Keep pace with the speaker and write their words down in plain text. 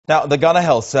Now, the Ghana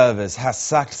Health Service has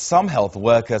sacked some health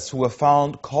workers who were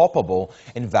found culpable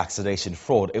in vaccination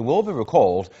fraud. It will be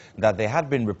recalled that there had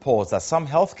been reports that some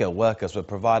healthcare workers were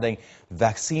providing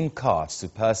vaccine cards to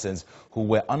persons who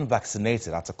were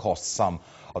unvaccinated at a cost. Some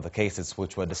of the cases,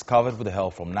 which were discovered with the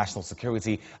help from National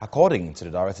Security, according to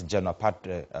the Director General,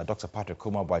 Dr Patrick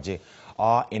Kuma Aboagye,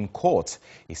 are in court.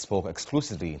 He spoke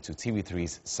exclusively to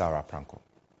TV3's Sarah Pranko.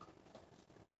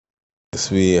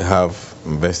 We have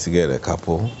investigated a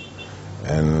couple,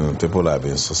 and people have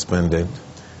been suspended.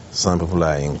 Some people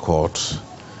are in court,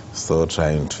 still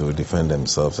trying to defend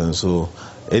themselves. And so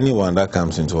anyone that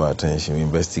comes into our attention, we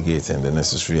investigate and the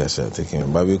necessary action are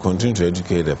taken. But we continue to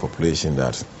educate the population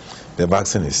that the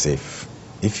vaccine is safe.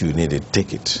 If you need it,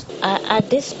 take it. Are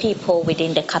these people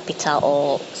within the capital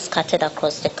or scattered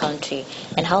across the country?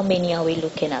 And how many are we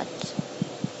looking at?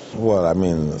 Well, I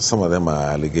mean, some of them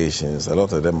are allegations. A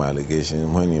lot of them are allegations.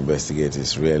 When you investigate,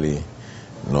 it's really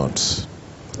not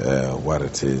what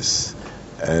it is.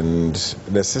 And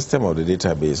the system of the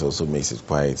database also makes it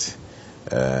quite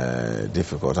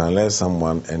difficult. Unless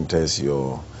someone gives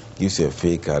you a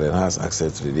fake card and has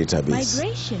access to the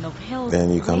database,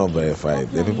 then you cannot verify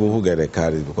it. The people who get a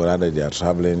card is because either they are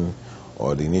traveling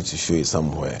or they need to show it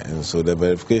somewhere. And so the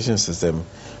verification system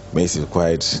makes it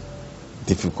quite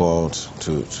difficult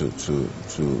to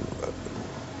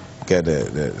get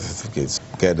the certificates.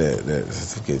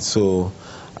 So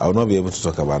I will not be able to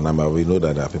talk about number. We know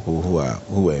that there are people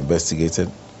who were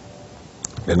investigated.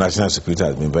 The National Security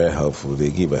has been very helpful. They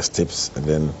give us tips, and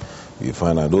then we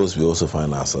find out those. We also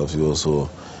find ourselves. We also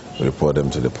report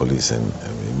them to the police and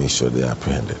we make sure they are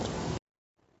apprehended.